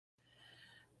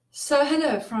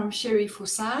Hello from Sherry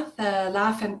Forsyth,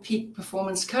 Life and Peak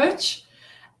Performance Coach.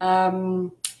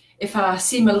 If I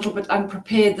seem a little bit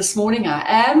unprepared this morning, I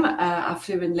am. I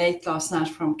flew in late last night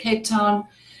from Cape Town,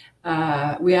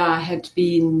 where I had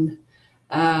been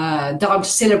down to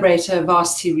celebrate a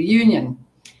varsity reunion.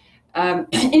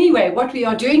 Anyway, what we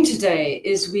are doing today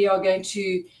is we are going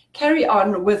to carry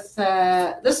on with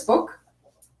this book,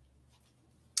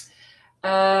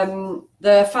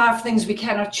 the 5 things we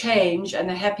cannot change and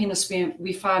the happiness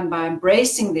we find by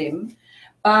embracing them,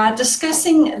 by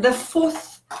discussing the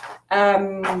 4th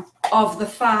of the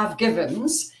 5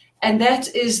 givens, and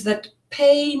that is that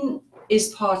pain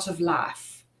is part of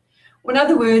life. In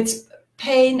other words,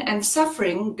 pain and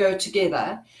suffering go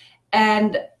together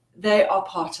and they are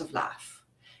part of life.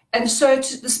 And so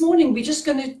this morning we're just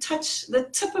going to touch the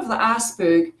tip of the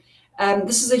iceberg.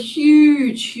 This is a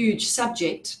huge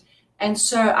subject. And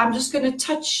so I'm just going to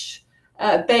touch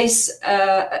base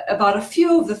about a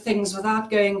few of the things without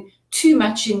going too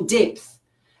much in depth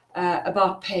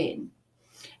about pain.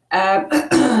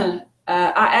 I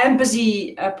am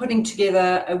busy putting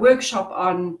together a workshop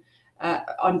on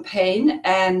pain,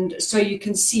 and so you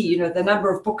can see, you know, the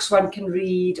number of books one can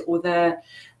read or the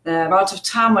amount of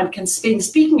time one can spend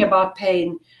speaking about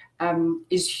pain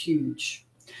is huge.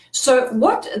 So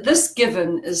what this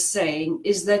given is saying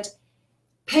is that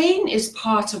pain is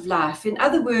part of life. In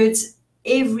other words,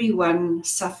 everyone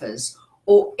suffers,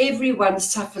 or everyone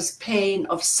suffers pain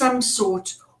of some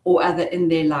sort or other in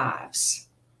their lives.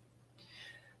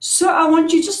 So I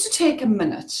want you just to take a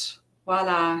minute while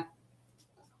I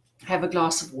have a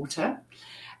glass of water.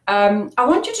 I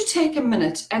want you to take a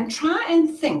minute and try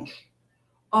and think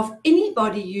of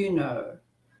anybody you know.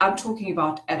 I'm talking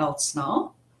about adults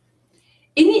now.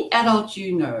 Any adult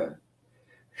you know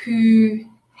who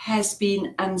has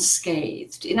been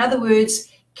unscathed. In other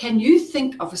words, can you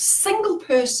think of a single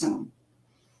person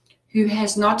who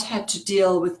has not had to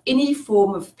deal with any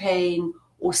form of pain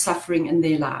or suffering in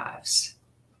their lives?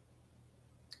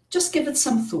 Just give it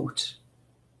some thought.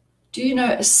 Do you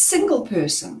know a single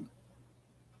person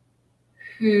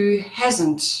who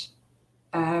hasn't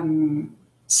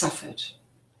suffered?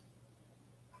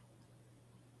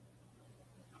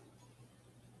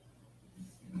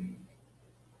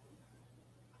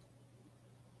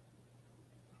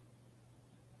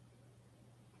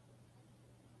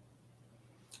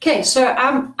 Okay, so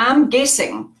I'm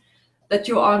guessing that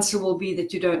your answer will be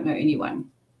that you don't know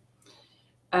anyone,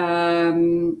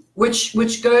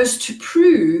 which goes to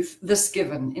prove this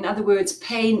given. In other words,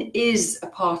 pain is a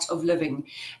part of living.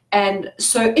 And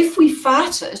so if we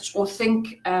fight it or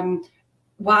think,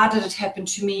 why did it happen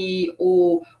to me,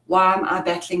 or why am I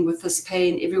battling with this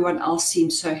pain? Everyone else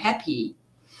seems so happy.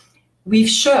 We've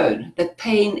shown that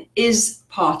pain is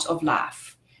part of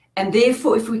life. And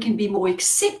therefore, if we can be more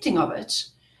accepting of it,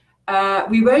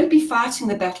 we won't be fighting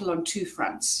the battle on 2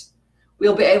 fronts.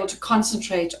 We'll be able to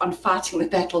concentrate on fighting the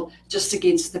battle just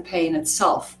against the pain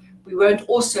itself. We won't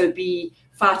also be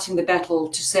fighting the battle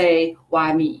to say,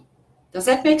 why me? Does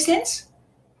that make sense?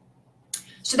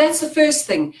 So that's the first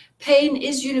thing. Pain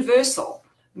is universal.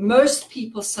 Most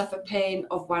people suffer pain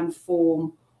of one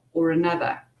form or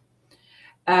another.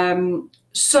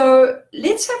 So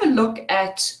let's have a look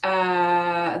at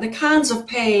the kinds of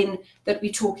pain that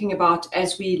we're talking about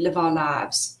as we live our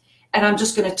lives. And I'm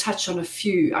just going to touch on a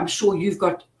few. I'm sure you've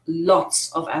got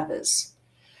lots of others.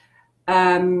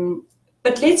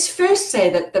 But let's first say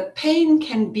that the pain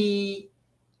can be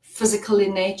physical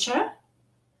in nature.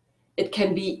 It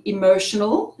can be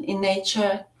emotional in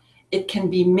nature. It can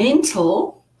be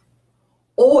mental,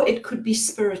 or it could be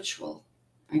spiritual.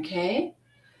 Okay?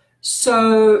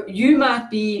 So you might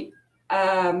be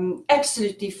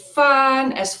absolutely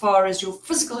fine as far as your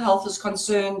physical health is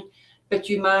concerned, but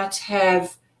you might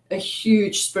have a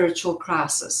huge spiritual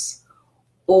crisis,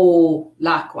 or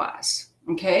likewise.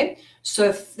 Okay,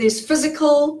 so there's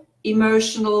physical,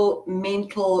 emotional,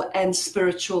 mental, and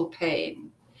spiritual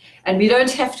pain, and we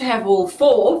don't have to have all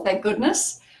 4, thank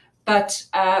goodness, but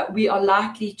we are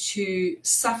likely to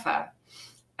suffer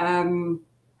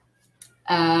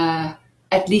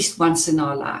at least once in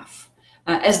our life.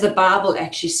 As the Bible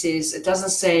actually says, it doesn't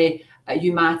say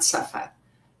you might suffer.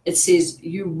 It says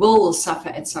you will suffer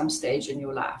at some stage in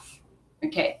your life.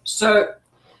 Okay, so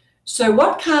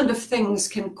what kind of things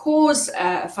can cause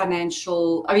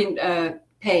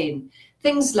pain?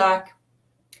 Things like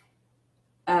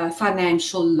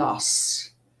financial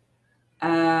loss,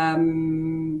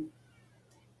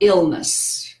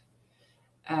 illness,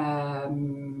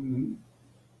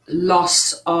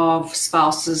 loss of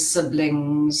spouses,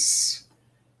 siblings,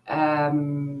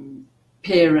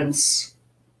 parents,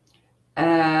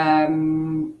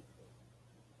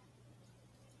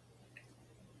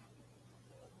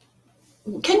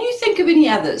 of any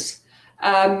others.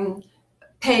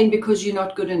 Pain because you're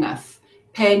not good enough.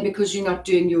 Pain because you're not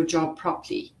doing your job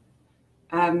properly.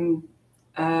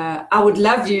 I would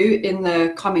love you in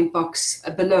the comment box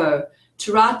below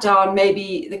to write down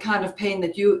maybe the kind of pain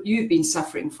that you've been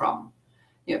suffering from.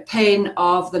 You know, pain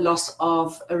of the loss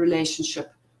of a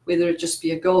relationship, whether it just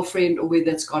be a girlfriend or whether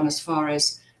it's gone as far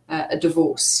as a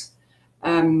divorce.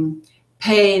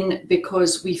 Pain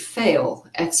because we fail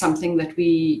at something that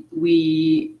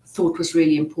we thought was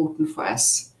really important for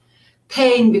us.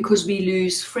 Pain because we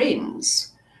lose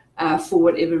friends for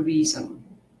whatever reason.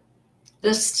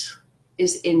 This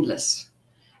is endless.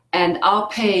 And our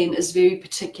pain is very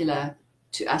particular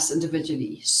to us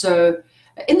individually. So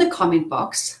in the comment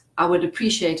box, I would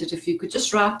appreciate it if you could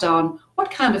just write down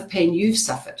what kind of pain you've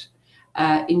suffered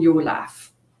in your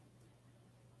life.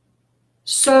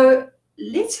 So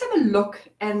let's have a look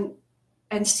and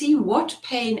see what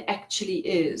pain actually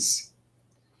is.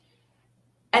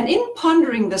 And in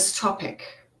pondering this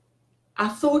topic, I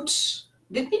thought,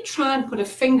 let me try and put a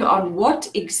finger on what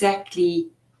exactly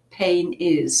pain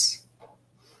is.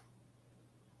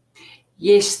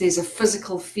 Yes, there's a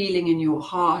physical feeling in your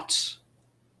heart.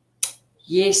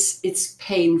 Yes, it's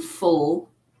painful.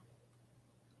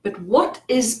 But what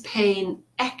is pain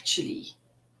actually?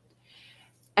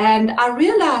 And I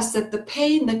realized that the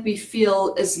pain that we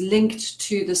feel is linked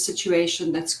to the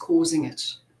situation that's causing it.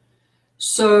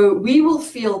 So we will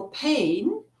feel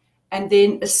pain and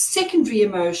then a secondary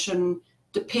emotion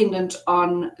dependent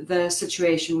on the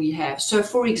situation we have. So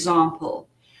for example,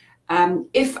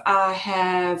 if I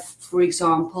have, for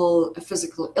example, a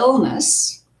physical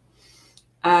illness,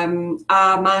 I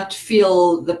might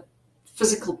feel the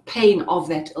physical pain of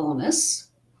that illness,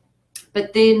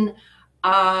 but then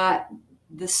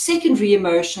the secondary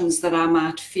emotions that I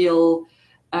might feel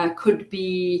could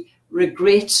be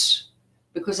regret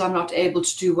because I'm not able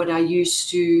to do what I used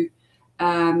to,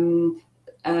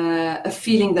 a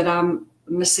feeling that I'm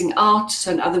missing out.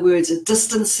 So in other words, a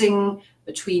distancing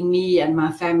between me and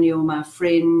my family or my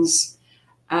friends.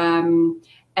 And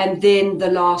then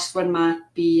the last one might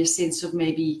be a sense of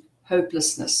maybe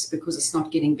hopelessness because it's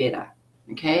not getting better.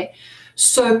 Okay.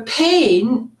 So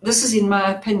pain, this is in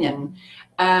my opinion,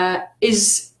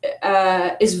 is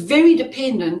very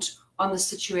dependent on the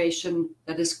situation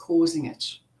that is causing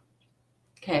it.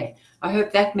 Okay, I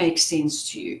hope that makes sense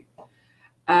to you.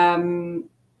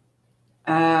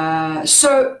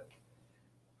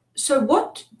 So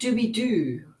what do we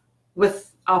do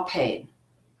with our pain?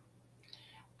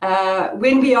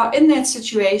 When we are in that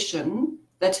situation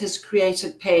that has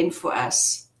created pain for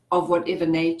us of whatever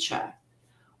nature,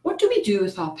 what do we do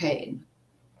with our pain?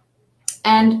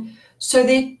 And so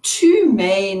there are two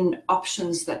main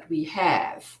options that we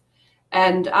have.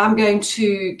 And I'm going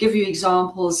to give you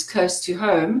examples close to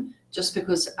home just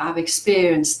because I've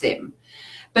experienced them.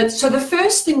 But so the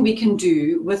first thing we can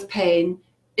do with pain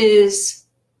is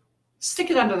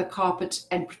stick it under the carpet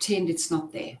and pretend it's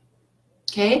not there.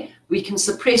 Okay? We can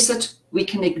suppress it, we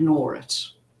can ignore it.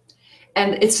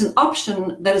 And it's an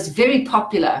option that is very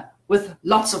popular with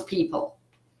lots of people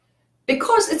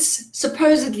because it's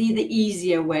supposedly the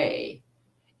easier way.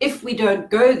 If we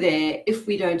don't go there, if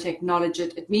we don't acknowledge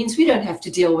it, it means we don't have to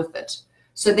deal with it.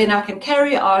 So then I can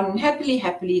carry on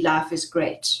happily, life is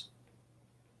great.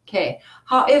 Okay.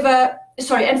 However,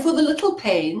 sorry, and for the little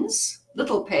pains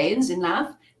in life,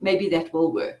 maybe that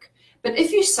will work. But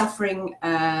if you're suffering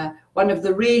one of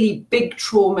the really big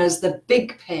traumas, the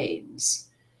big pains,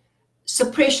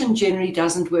 suppression generally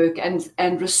doesn't work.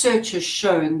 And research has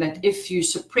shown that if you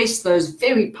suppress those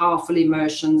very powerful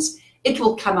emotions, it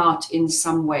will come out in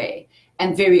some way,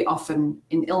 and very often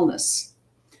in illness.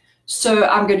 So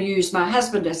I'm going to use my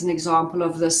husband as an example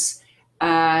of this.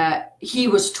 He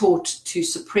was taught to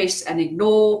suppress and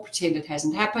ignore, pretend it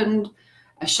hasn't happened,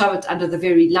 shove it under the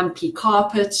very lumpy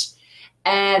carpet.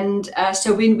 And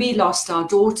so when we lost our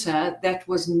daughter, that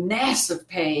was massive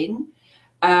pain,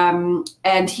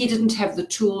 and he didn't have the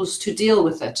tools to deal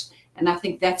with it. And I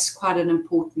think that's quite an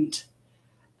important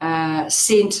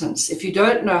sentence. If you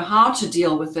don't know how to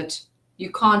deal with it,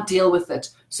 you can't deal with it.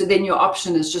 So then your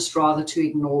option is just rather to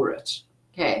ignore it.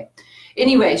 Okay.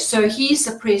 Anyway, so he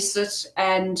suppressed it,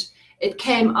 and it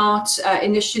came out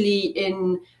initially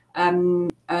in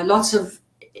lots of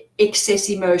excess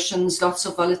emotions, lots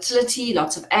of volatility,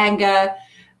 lots of anger,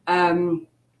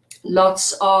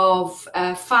 lots of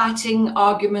fighting,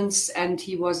 arguments, and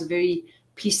he was a very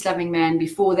peace-loving man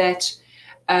before that.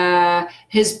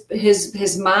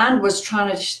 His mind was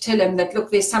trying to tell him that,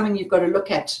 look, there's something you've got to look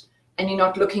at, and you're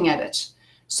not looking at it.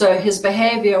 So his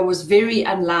behavior was very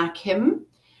unlike him.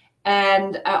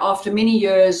 And after many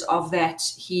years of that,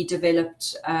 he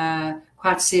developed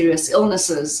quite serious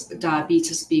illnesses,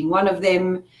 diabetes being one of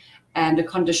them, and a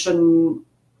condition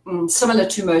similar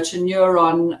to motor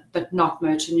neuron, but not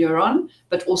motor neuron,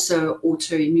 but also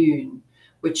autoimmune,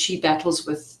 which he battles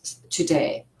with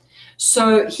today.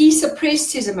 So he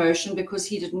suppressed his emotion because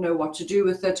he didn't know what to do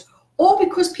with it, or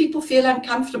because people feel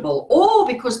uncomfortable, or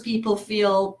because people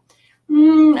feel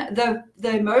the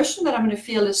emotion that I'm going to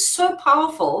feel is so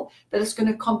powerful that it's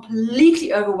going to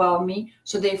completely overwhelm me,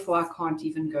 so therefore I can't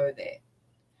even go there.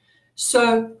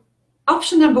 So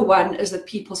option number one is that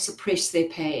people suppress their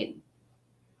pain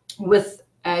with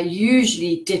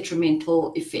usually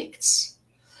detrimental effects.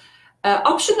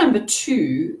 Option number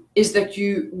two is that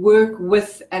you work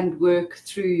with and work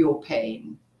through your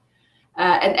pain.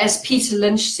 And as Peter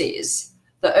Lynch says,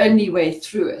 the only way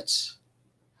through it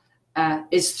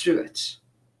is through it.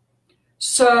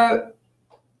 So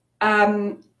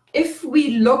if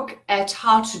we look at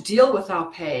how to deal with our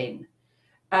pain,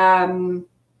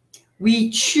 we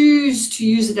choose to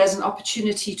use it as an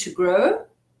opportunity to grow.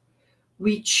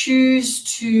 We choose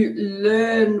to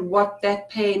learn what that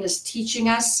pain is teaching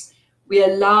us. We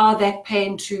allow that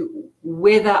pain to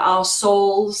weather our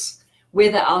souls,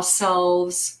 weather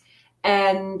ourselves,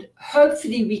 and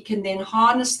hopefully we can then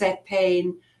harness that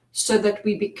pain so that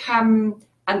we become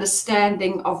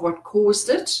understanding of what caused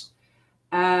it.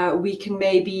 We can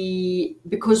maybe,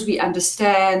 because we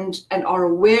understand and are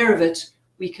aware of it,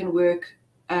 we can work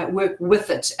with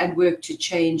it and work to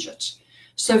change it.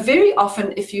 So very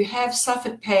often, if you have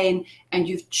suffered pain and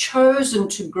you've chosen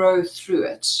to grow through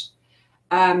it,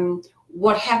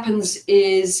 what happens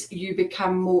is you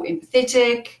become more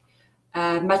empathetic,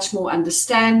 much more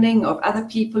understanding of other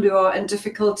people who are in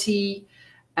difficulty.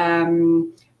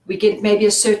 We get maybe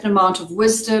a certain amount of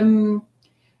wisdom.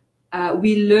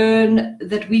 We learn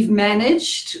that we've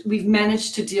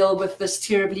managed to deal with this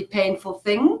terribly painful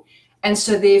thing. And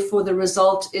so therefore the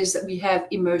result is that we have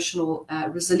emotional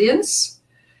resilience.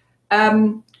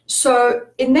 So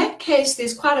in that case,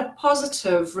 there's quite a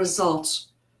positive result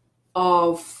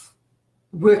of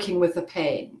working with the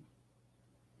pain.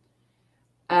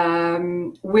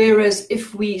 Whereas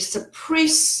if we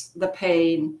suppress the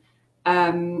pain,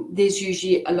 there's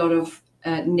usually a lot of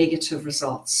negative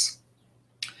results.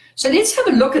 So let's have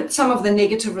a look at some of the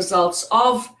negative results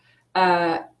of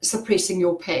suppressing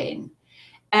your pain.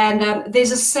 And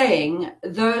there's a saying,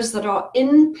 those that are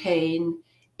in pain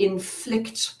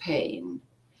inflict pain.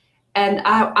 And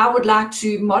I would like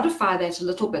to modify that a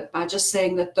little bit by just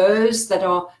saying that those that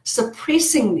are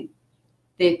suppressing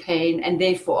their pain and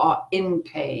therefore are in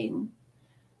pain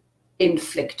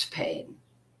inflict pain.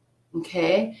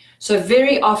 Okay, so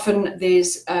very often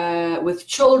there's with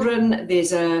children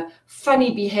there's a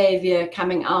funny behavior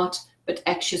coming out, but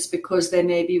actually it's because they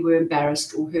maybe were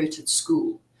embarrassed or hurt at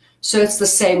school. So it's the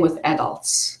same with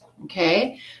adults.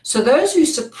 Okay, so those who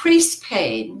suppress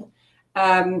pain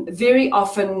very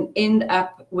often end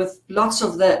up with lots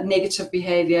of the negative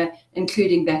behavior,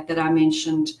 including that I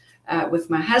mentioned with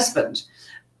my husband.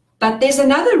 But there's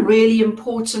another really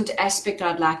important aspect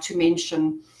I'd like to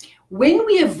mention. When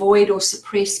we avoid or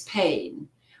suppress pain,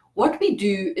 what we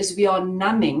do is we are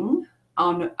numbing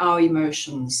our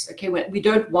emotions. Okay, we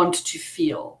don't want to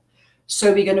feel.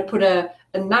 So we're going to put a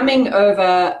numbing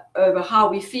over how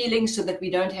we're feeling so that we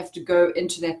don't have to go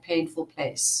into that painful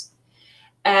place.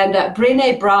 And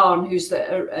Brené Brown,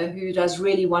 who does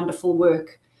really wonderful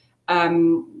work,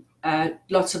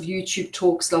 lots of YouTube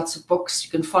talks, lots of books,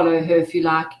 you can follow her if you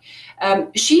like.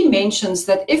 She mentions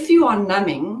that if you are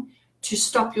numbing to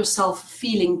stop yourself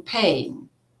feeling pain,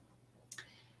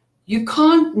 you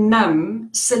can't numb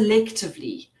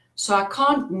selectively. So I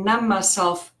can't numb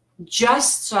myself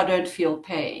just so I don't feel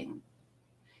pain.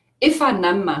 If I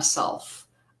numb myself,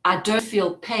 I don't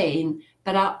feel pain,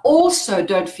 but I also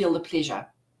don't feel the pleasure.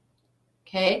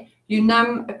 Okay, you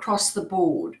numb across the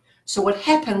board. So what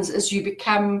happens is you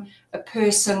become a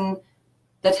person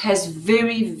that has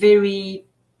very, very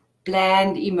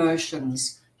bland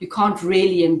emotions. You can't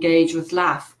really engage with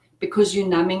life because you're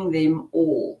numbing them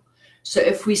all. So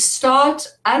if we start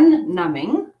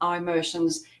unnumbing our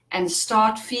emotions and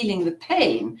start feeling the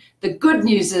pain, the good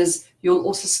news is you'll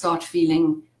also start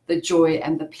feeling the joy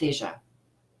and the pleasure.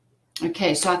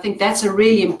 Okay, so I think that's a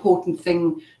really important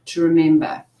thing to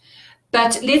remember.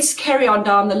 But let's carry on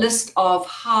down the list of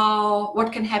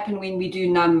what can happen when we do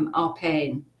numb our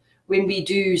pain, when we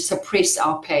do suppress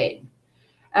our pain.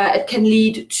 It can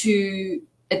lead to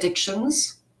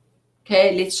addictions.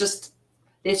 Okay, let's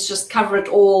just cover it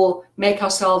all, make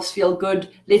ourselves feel good.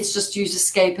 Let's just use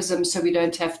escapism so we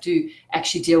don't have to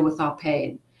actually deal with our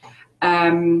pain.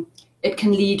 It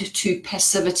can lead to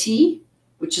passivity,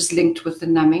 which is linked with the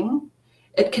numbing.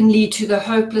 It can lead to the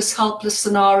hopeless, helpless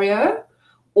scenario,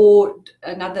 or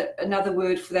another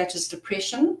word for that is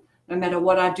depression. No matter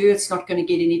what I do, it's not going to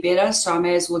get any better, so I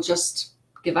may as well just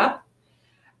give up.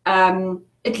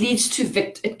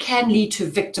 It can lead to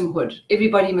victimhood.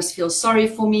 Everybody must feel sorry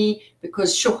for me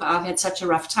because, sure, I've had such a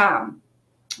rough time.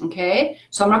 Okay,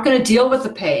 so I'm not going to deal with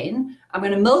the pain. I'm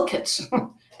going to milk it,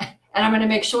 and I'm going to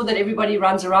make sure that everybody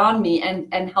runs around me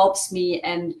and helps me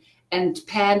and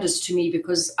panders to me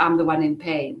because I'm the one in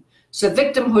pain. So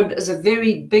victimhood is a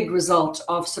very big result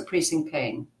of suppressing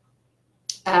pain.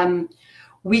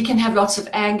 We can have lots of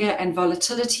anger and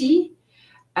volatility.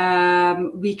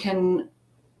 We can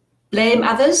blame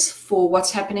others for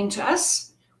what's happening to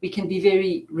us. We can be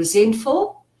very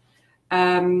resentful.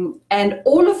 And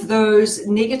all of those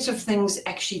negative things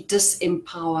actually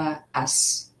disempower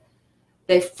us.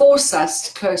 They force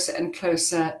us closer and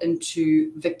closer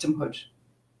into victimhood.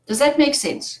 Does that make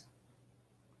sense?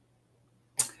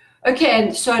 Okay,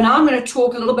 and so now I'm going to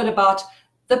talk a little bit about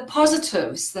the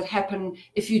positives that happen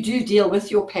if you do deal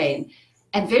with your pain.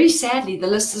 And very sadly, the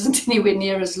list isn't anywhere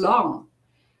near as long.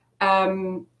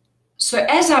 So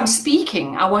as I'm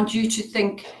speaking, I want you to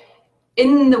think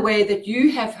in the way that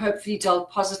you have hopefully dealt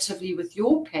positively with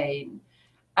your pain.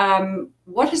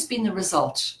 What has been the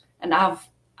result? And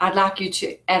I'd like you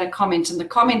to add a comment in the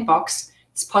comment box.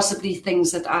 It's possibly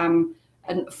things that I'm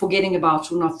forgetting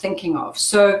about or not thinking of.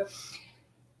 So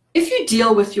if you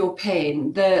deal with your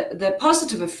pain, the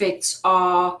positive effects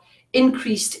are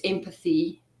increased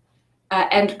empathy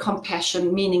and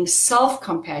compassion, meaning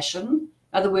self-compassion.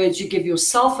 In other words, you give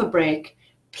yourself a break,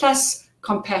 plus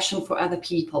compassion for other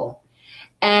people.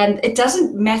 And it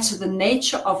doesn't matter the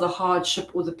nature of the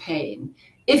hardship or the pain.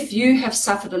 If you have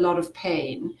suffered a lot of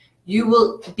pain, you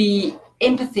will be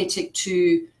empathetic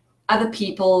to other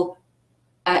people,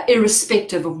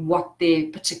 irrespective of what their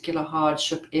particular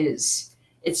hardship is.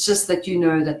 It's just that you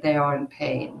know that they are in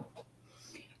pain.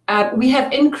 We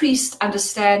have increased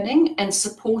understanding and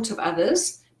support of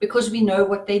others because we know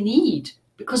what they need,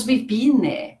 because we've been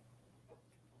there.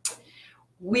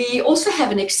 We also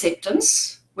have an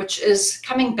acceptance, which is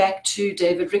coming back to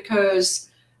David Richo's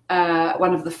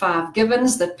one of the 5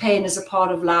 givens, that pain is a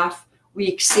part of life. We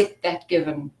accept that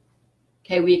given.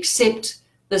 Okay, we accept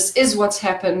this is what's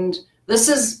happened. This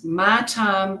is my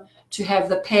time to have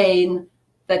the pain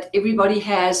that everybody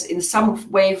has in some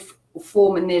way or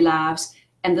form in their lives,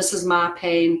 and this is my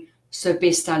pain, so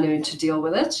best I learn to deal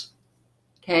with it.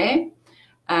 Okay.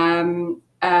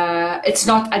 It's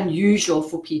not unusual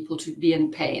for people to be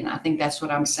in pain. I think that's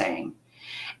what I'm saying.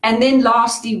 And then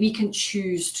lastly, we can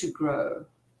choose to grow.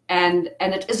 And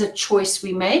it is a choice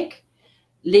we make.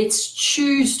 Let's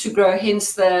choose to grow,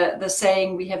 hence the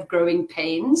saying, we have growing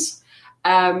pains.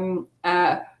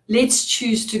 Let's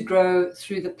choose to grow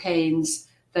through the pains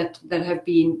that have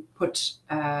been put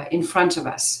in front of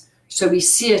us. So we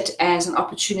see it as an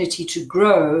opportunity to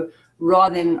grow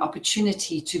rather than an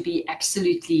opportunity to be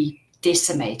absolutely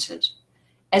decimated,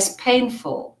 as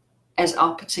painful as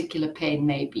our particular pain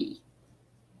may be.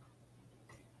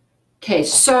 Okay,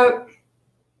 so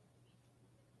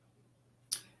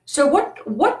what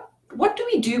do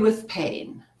we do with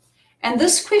pain? And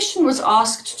this question was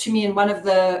asked to me in one of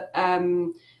the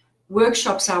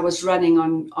workshops I was running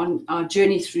on our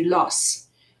journey through loss.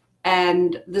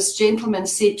 And this gentleman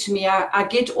said to me, I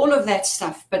get all of that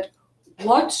stuff, but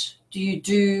what do you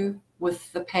do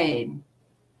with the pain?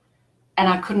 And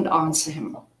I couldn't answer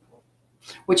him,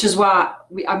 which is why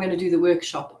I'm going to do the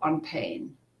workshop on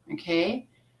pain. Okay,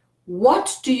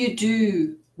 what do you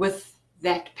do with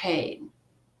that pain?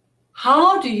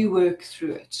 How do you work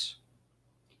through it?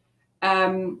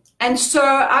 And so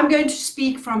I'm going to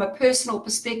speak from a personal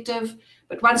perspective,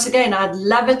 but once again, I'd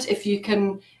love it if you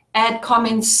can add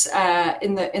comments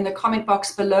in the comment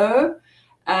box below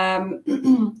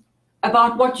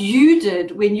about what you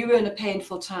did when you were in a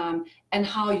painful time and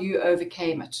how you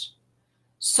overcame it.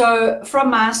 So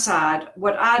from my side,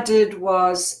 what I did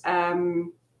was,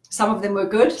 some of them were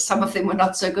good, some of them were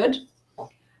not so good.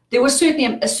 There was certainly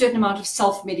a certain amount of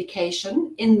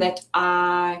self-medication in that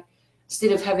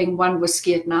instead of having 1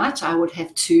 whiskey at night, I would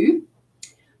have 2,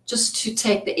 just to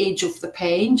take the edge off the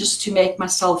pain, just to make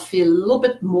myself feel a little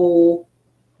bit more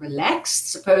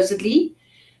relaxed, supposedly,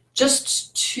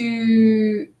 just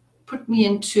to put me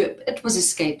into, it was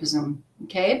escapism,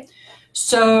 okay?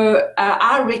 So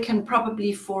I reckon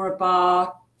probably for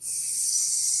about,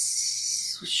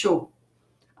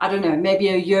 I don't know, maybe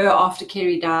a year after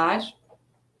Kerry died,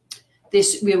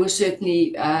 we were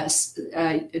certainly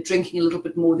drinking a little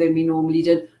bit more than we normally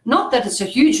did. Not that it's a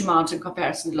huge amount in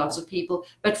comparison to lots of people,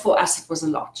 but for us it was a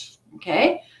lot.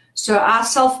 Okay, so I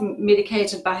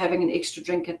self-medicated by having an extra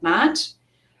drink at night.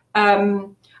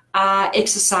 I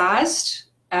exercised,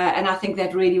 and I think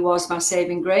that really was my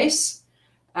saving grace.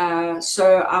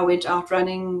 So I went out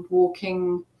running,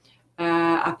 walking,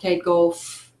 I played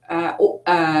golf,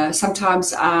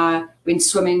 sometimes I went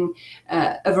swimming,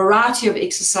 a variety of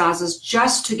exercises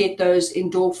just to get those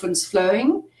endorphins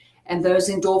flowing. And those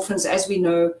endorphins, as we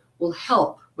know, will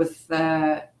help with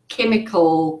the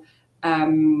chemical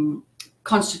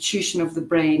constitution of the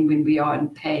brain when we are in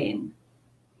pain.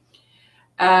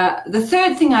 The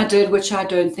third thing I did, which I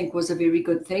don't think was a very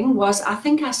good thing, was I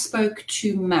think I spoke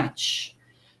too much.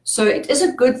 So it is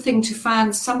a good thing to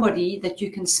find somebody that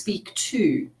you can speak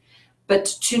to, but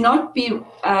to not be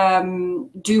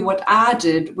do what I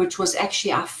did, which was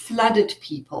actually I flooded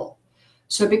people.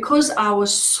 So because I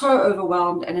was so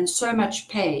overwhelmed and in so much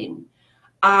pain,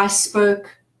 I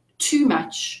spoke too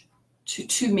much to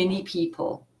too many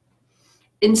people.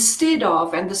 Instead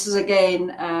of, and this is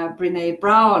again Brené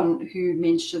Brown who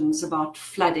mentions about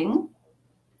flooding,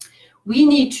 we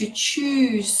need to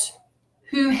choose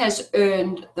who has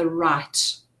earned the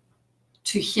right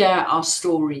to hear our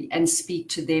story and speak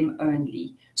to them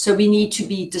only. So we need to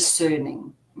be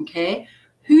discerning, okay?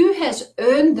 Who has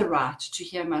earned the right to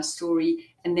hear my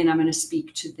story, and then I'm going to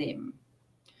speak to them.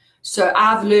 So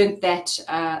I've learned that,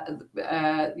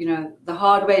 you know, the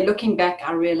hard way. Looking back,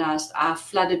 I realized I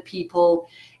flooded people.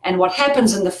 And what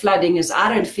happens in the flooding is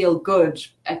I don't feel good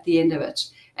at the end of it.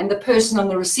 And the person on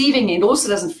the receiving end also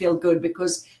doesn't feel good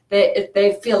because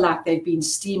they feel like they've been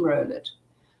steamrolled.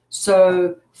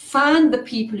 So find the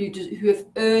people who have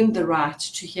earned the right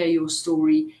to hear your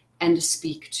story and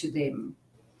speak to them.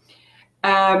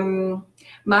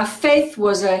 My faith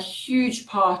was a huge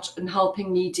part in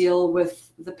helping me deal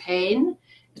with the pain.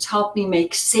 It helped me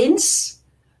make sense,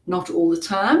 not all the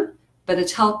time, but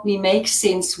it helped me make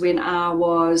sense when I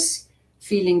was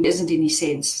feeling there isn't any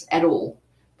sense at all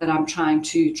that I'm trying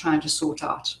to sort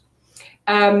out.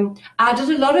 I did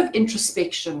a lot of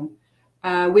introspection,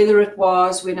 whether it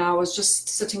was when I was just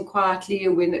sitting quietly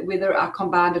or whether I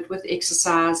combined it with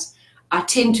exercise. I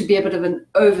tend to be a bit of an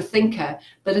overthinker,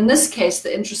 but in this case,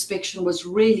 the introspection was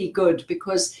really good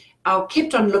because I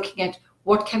kept on looking at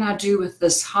what can I do with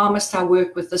this? How must I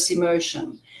work with this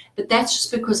emotion? But that's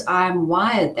just because I'm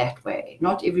wired that way.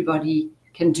 Not everybody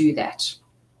can do that.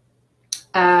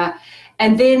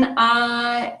 And then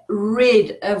I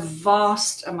read a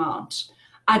vast amount.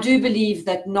 I do believe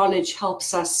that knowledge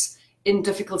helps us in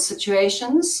difficult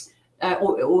situations,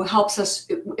 or helps us,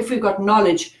 if we've got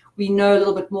knowledge, we know a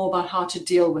little bit more about how to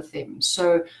deal with them.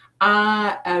 So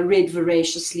I read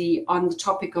voraciously on the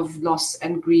topic of loss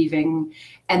and grieving,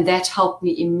 and that helped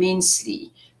me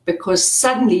immensely because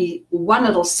suddenly one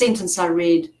little sentence I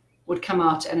read would come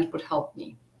out and it would help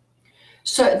me.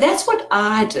 So that's what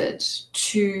I did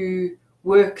to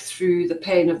work through the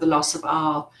pain of the loss of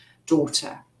our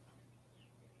daughter.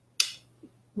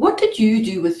 What did you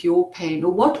do with your pain,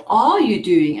 or what are you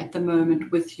doing at the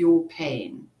moment with your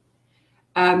pain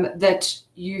that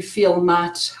you feel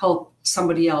might help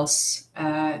somebody else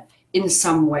in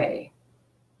some way?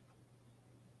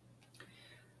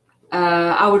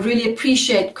 I would really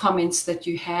appreciate comments that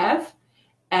you have.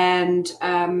 And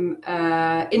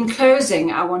in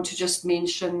closing, I want to just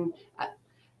mention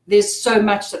there's so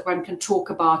much that one can talk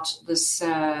about this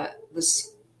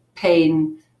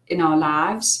pain in our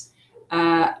lives.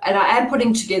 And I am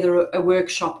putting together a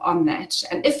workshop on that.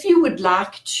 And if you would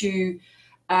like to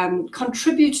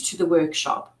contribute to the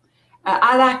workshop,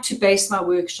 I like to base my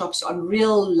workshops on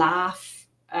real life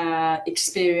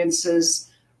experiences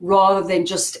rather than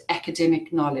just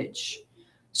academic knowledge.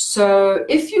 So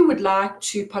if you would like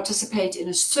to participate in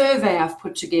a survey I've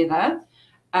put together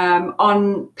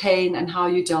on pain and how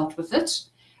you dealt with it,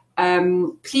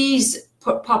 please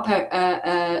pop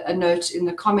a note in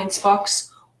the comments box,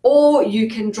 or you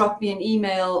can drop me an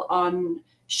email on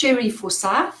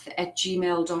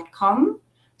sherryforsyth@gmail.com,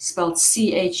 spelled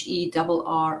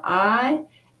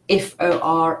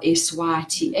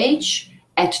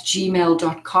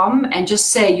CHERRYFORSYTH@gmail.com, and just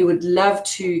say you would love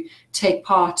to take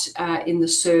part in the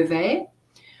survey.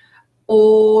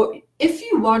 Or if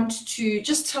you want to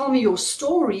just tell me your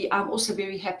story, I'm also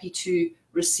very happy to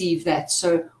receive that.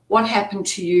 So what happened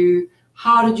to you?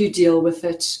 How did you deal with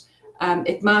it?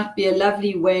 It might be a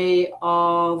lovely way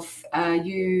of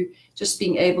you just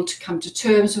being able to come to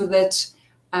terms with it,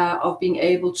 of being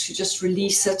able to just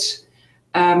release it.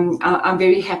 I'm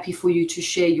very happy for you to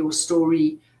share your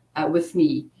story with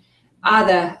me.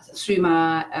 either through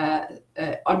my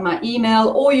on my email,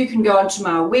 or you can go onto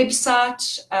my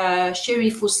website,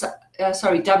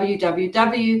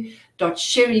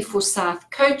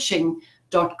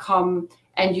 www.sherryforsythcoaching.com,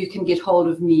 and you can get hold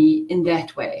of me in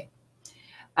that way.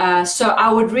 So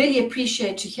I would really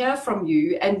appreciate to hear from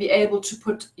you and be able to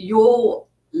put your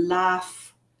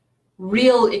life,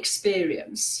 real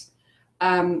experience,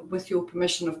 with your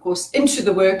permission, of course, into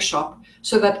the workshop,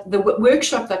 so that the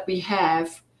workshop that we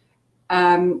have,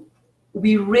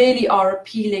 we really are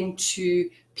appealing to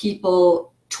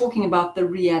people talking about the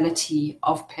reality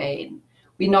of pain.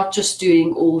 We're not just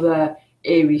doing all the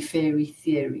airy-fairy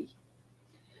theory.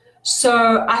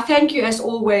 So I thank you as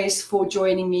always for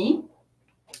joining me.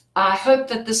 I hope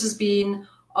that this has been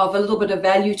of a little bit of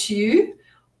value to you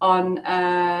on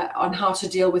how to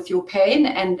deal with your pain.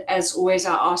 And as always,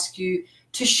 I ask you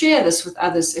to share this with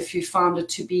others if you found it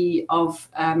to be of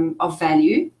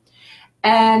value.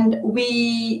 And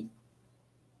we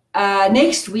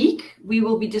next week we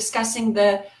will be discussing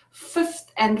the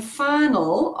fifth and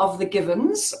final of the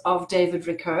givens of David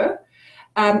Richo,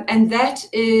 and that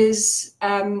is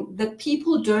that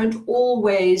people don't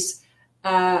always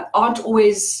aren't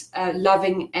always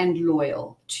loving and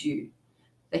loyal to you.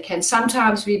 They can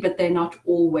sometimes be, but they're not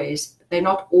always. They're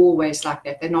not always like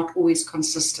that. They're not always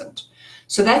consistent.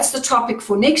 So that's the topic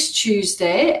for next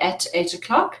Tuesday at 8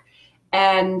 o'clock.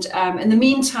 And in the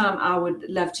meantime, I would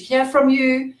love to hear from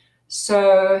you.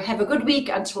 So have a good week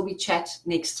until we chat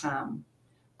next time.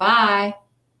 Bye.